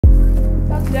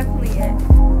that's definitely it.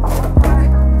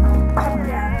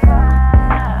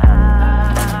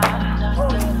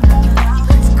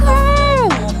 Let's go!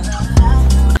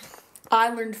 I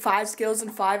learned 5 skills in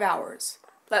 5 hours.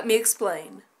 Let me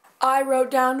explain. I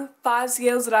wrote down 5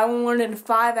 skills that I want to learn in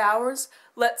 5 hours.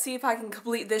 Let's see if I can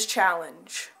complete this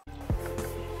challenge.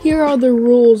 Here are the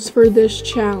rules for this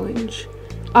challenge.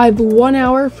 I have 1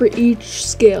 hour for each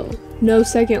skill, no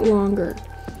second longer.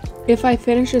 If I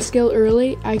finish a skill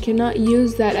early, I cannot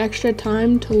use that extra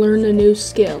time to learn a new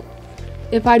skill.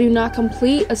 If I do not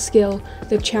complete a skill,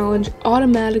 the challenge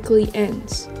automatically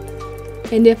ends.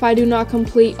 And if I do not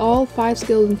complete all 5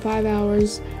 skills in 5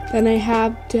 hours, then I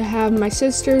have to have my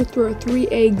sister throw 3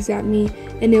 eggs at me,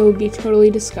 and it would be totally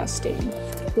disgusting.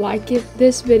 Like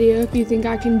this video if you think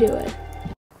I can do it.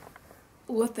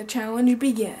 Let the challenge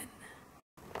begin.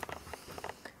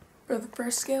 For the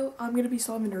first skill, I'm going to be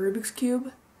solving a Rubik's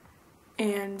Cube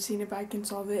and seeing if I can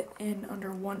solve it in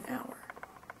under 1 hour.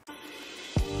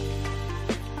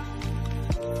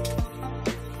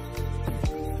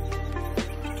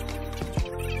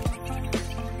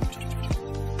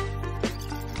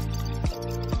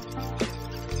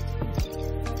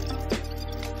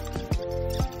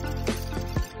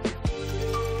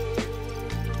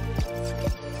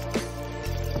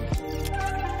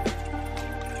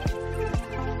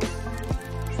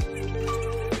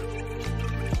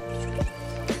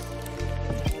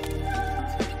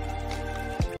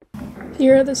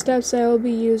 Here are the steps I will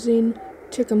be using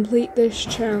to complete this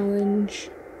challenge.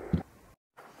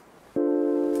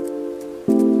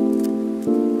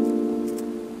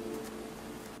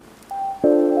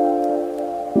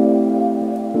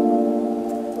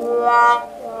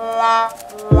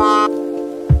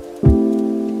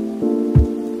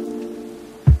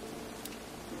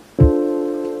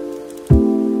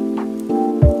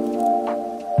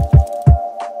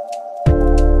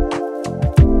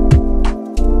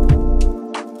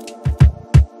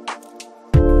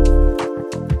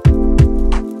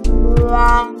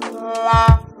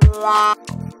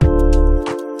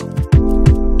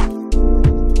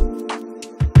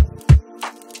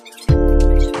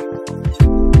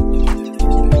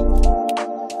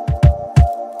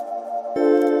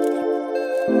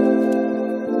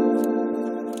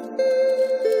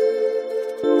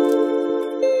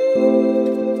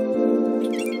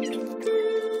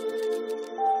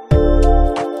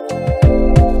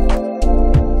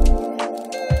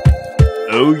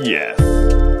 Oh yeah.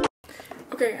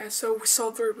 Okay guys, so we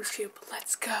solved the Rubik's Cube.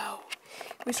 Let's go.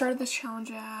 We started this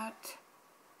challenge at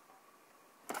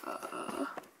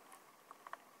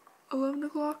 11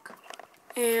 o'clock.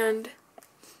 And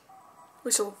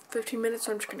we still have 15 minutes,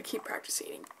 so I'm just going to keep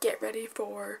practicing and get ready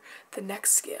for the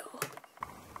next skill.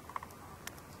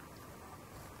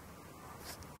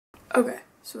 Okay,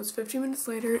 so it's 15 minutes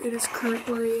later. It is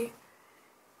currently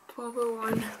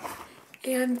 12:01.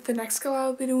 And the next skill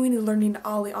I'll be doing is learning to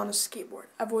ollie on a skateboard.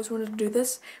 I've always wanted to do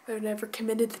this, but I've never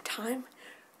committed the time.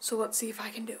 So let's see if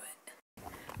I can do it.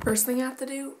 First thing I have to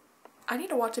do, I need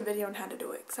to watch a video on how to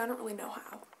do it, because I don't really know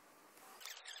how.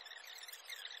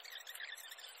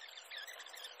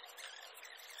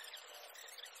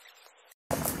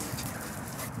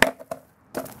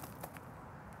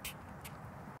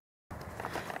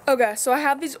 Okay, so I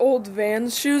have these old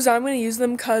Vans shoes. I'm going to use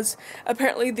them because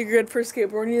apparently they're good for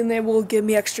skateboarding and they will give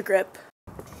me extra grip.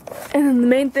 And then the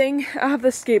main thing, I have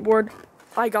this skateboard.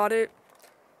 I got it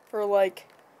for like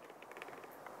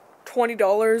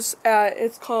 $20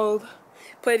 it's called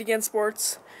Play It Again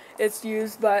Sports. It's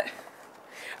used, but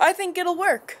I think it'll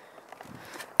work.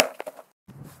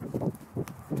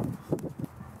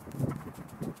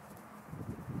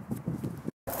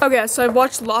 Okay, so I've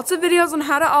watched lots of videos on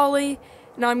how to ollie.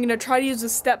 Now I'm going to try to use a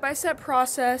step-by-step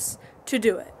process to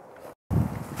do it.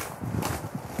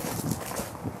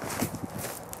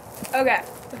 Okay,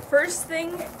 the first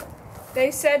thing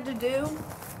they said to do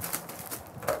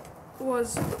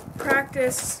was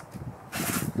practice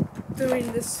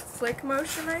doing this flick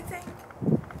motion, I think.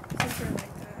 Something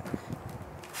like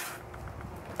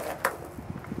that.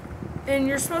 And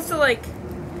you're supposed to like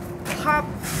hop,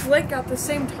 flick at the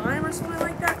same time or something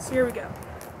like that. So here we go.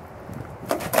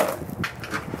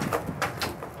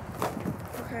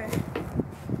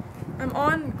 I'm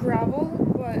on gravel,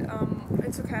 but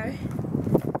it's okay.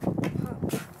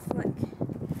 Hop, flick.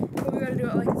 But we gotta do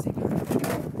it like the same time.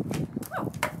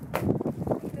 Oh!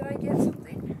 Did I get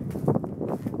something?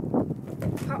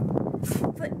 Hop,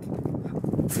 flick, hop.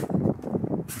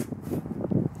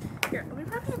 Here, let me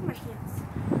practice with my hands.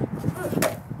 Ugh.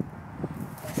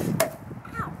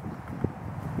 Ow!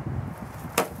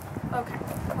 Okay,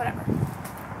 whatever.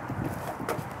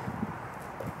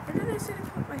 Where did I say to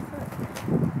put my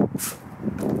foot?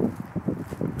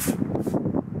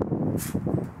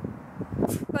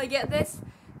 get this,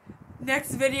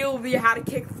 next video will be how to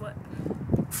kickflip.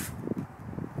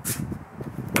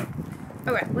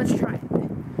 Okay, let's try it.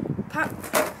 Pop.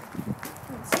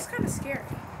 This is kind of scary.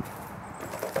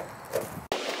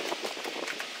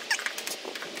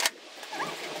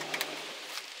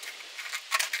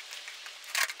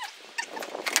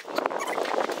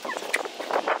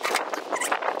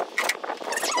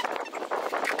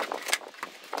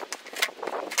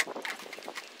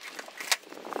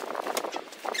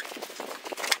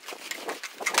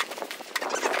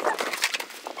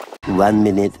 One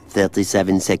minute,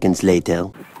 37 seconds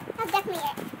later. That's definitely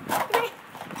it. We're gonna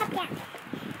top down.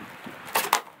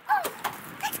 Oh,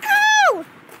 let's go!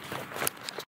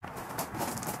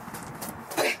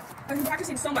 Okay, I've been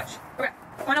practicing so much. Okay,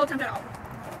 final attempt at all.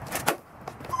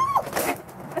 Okay,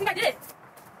 I think I did it.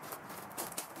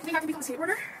 You think I can become a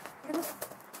skateboarder? I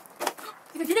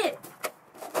think I did it.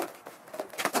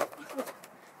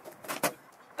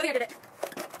 I think I did it.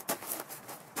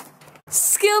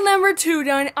 Skill number 2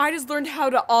 done. I just learned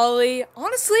how to ollie.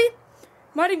 Honestly,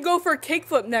 might even go for a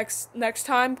kickflip next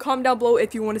time. Comment down below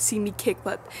if you want to see me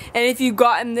kickflip. And if you've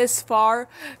gotten this far,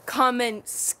 comment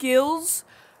skills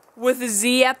with a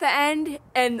Z at the end.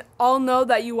 And I'll know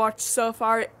that you watched so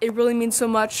far. It really means so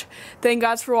much. Thank you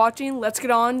guys for watching. Let's get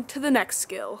on to the next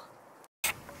skill.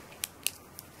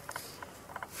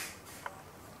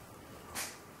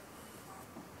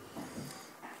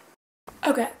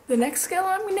 Okay, the next skill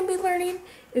I'm going to be learning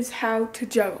is how to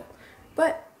juggle.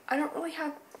 But I don't really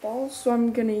have balls, so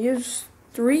I'm going to use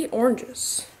 3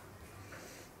 oranges.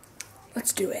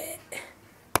 Let's do it.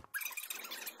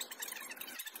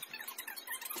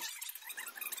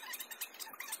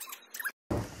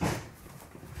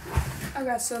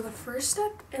 Okay, so the first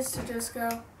step is to just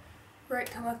go right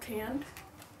to left hand.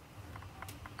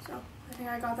 So I think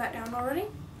I got that down already.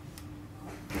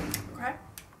 Okay.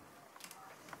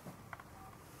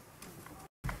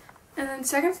 And then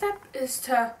second step is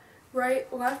to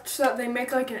right, left, so that they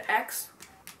make like an X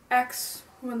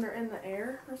when they're in the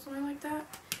air or something like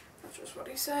that. That's just what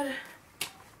he said.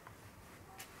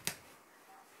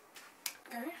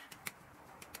 Okay.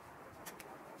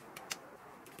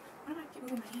 Why did I keep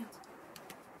moving my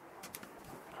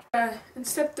hands? In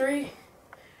step 3,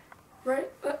 right,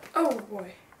 left, oh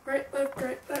boy, right, left,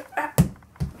 ah. Okay.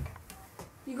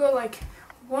 You go like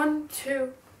 1,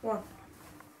 2, 1.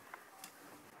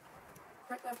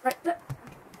 Right, left, right, left.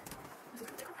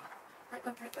 Right,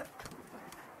 left, right, left.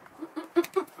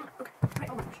 Okay, right,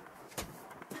 oh my gosh.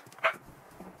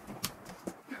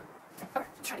 Okay,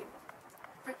 let's try it.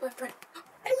 Right, left, right.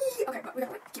 Okay, but we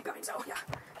gotta like keep going, so yeah.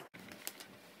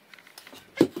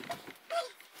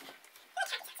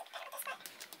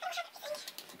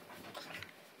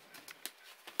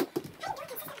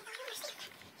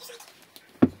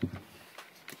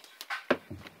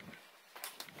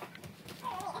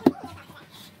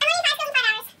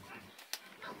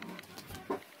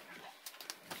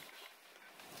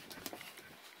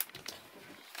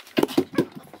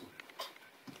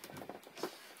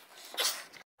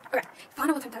 Okay,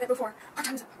 final attempt at it before our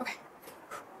time is up. Okay.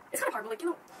 It's kind of hard, but like, you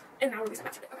know, in an hour we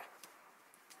mastered it. Okay.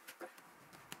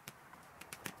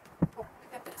 Oh,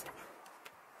 that bit is down.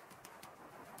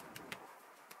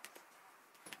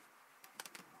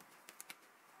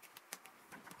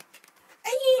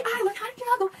 Hey, I learned how to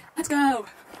juggle. Let's go.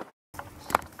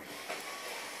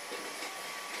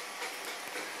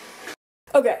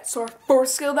 Okay, so our fourth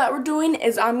skill that we're doing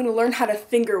is I'm going to learn how to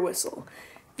finger whistle.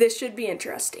 This should be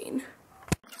interesting.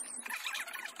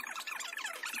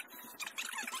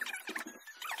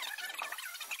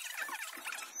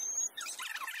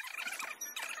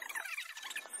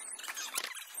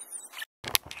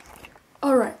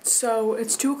 Alright, so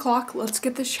it's 2 o'clock. Let's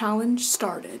get this challenge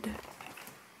started.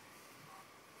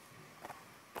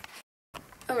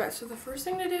 Okay, so the first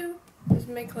thing to do is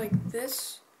make like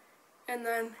this, and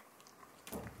then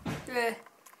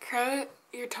curl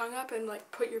your tongue up and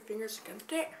like put your fingers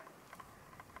against it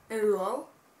and blow.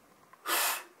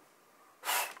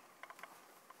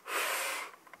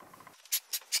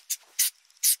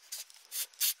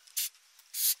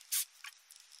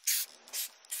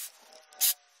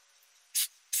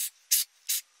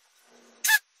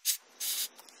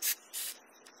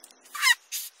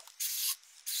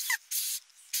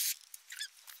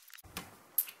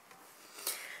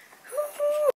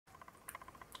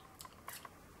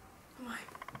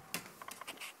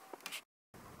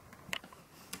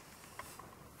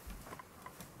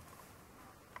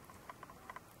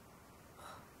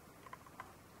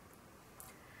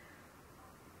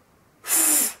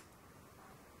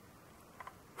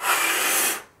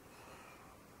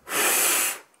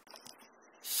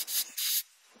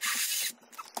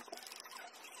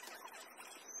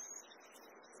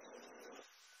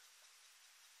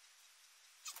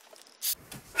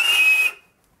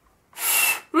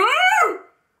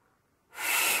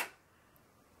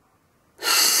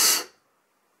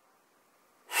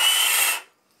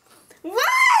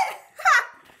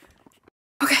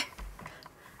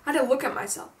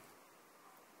 myself.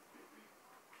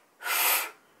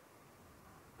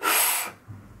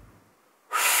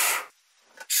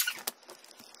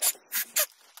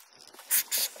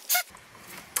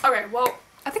 Okay, well,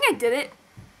 I think I did it.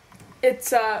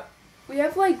 It's, we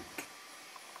have like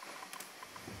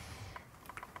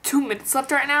 2 minutes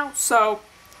left right now, so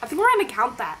I think we're gonna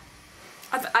count that.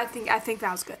 I think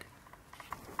that was good.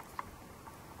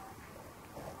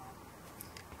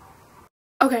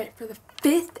 Okay, for the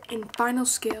 5th and final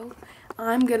skill,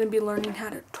 I'm gonna be learning how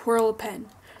to twirl a pen.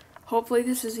 Hopefully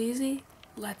this is easy.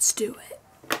 Let's do it.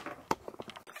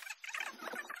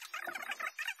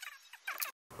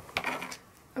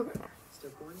 Okay.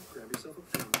 Step 1, grab yourself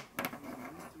a pen.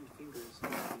 Using these 3 fingers,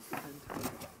 squeeze the pen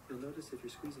tight. You'll notice if you're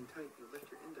squeezing tight, you'll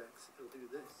lift your index, it'll do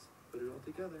this. Put it all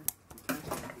together, and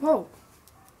catch it. Whoa.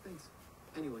 Thanks.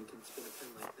 Anyone can spin a pen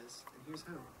like this, and here's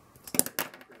how. Step 1,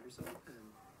 grab yourself a pen.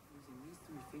 Using these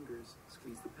 3 fingers,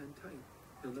 squeeze the pen tight.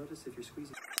 You'll notice if you're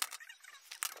squeezing...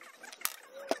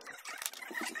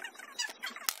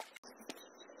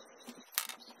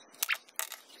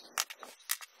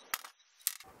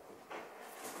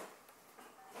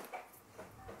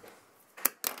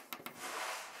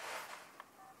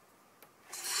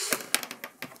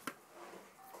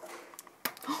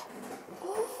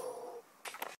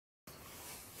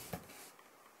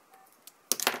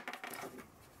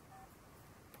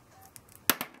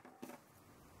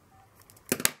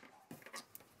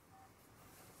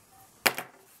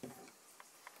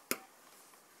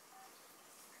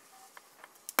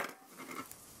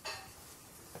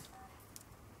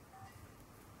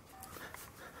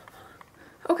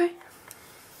 Okay.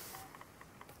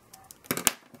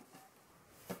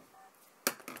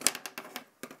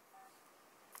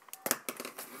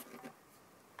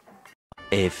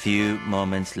 A few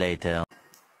moments later.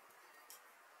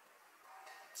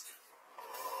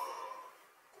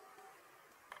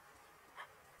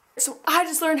 So I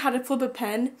just learned how to flip a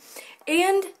pen,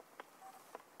 and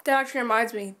that actually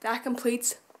reminds me, that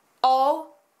completes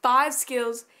all 5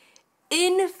 skills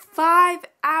in 5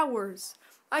 hours.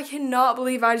 I cannot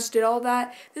believe I just did all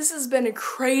that. This has been a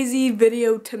crazy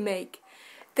video to make.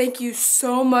 Thank you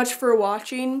so much for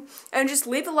watching, and just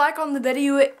leave a like on the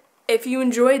video if you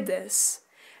enjoyed this.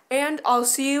 And I'll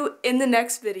see you in the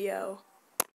next video.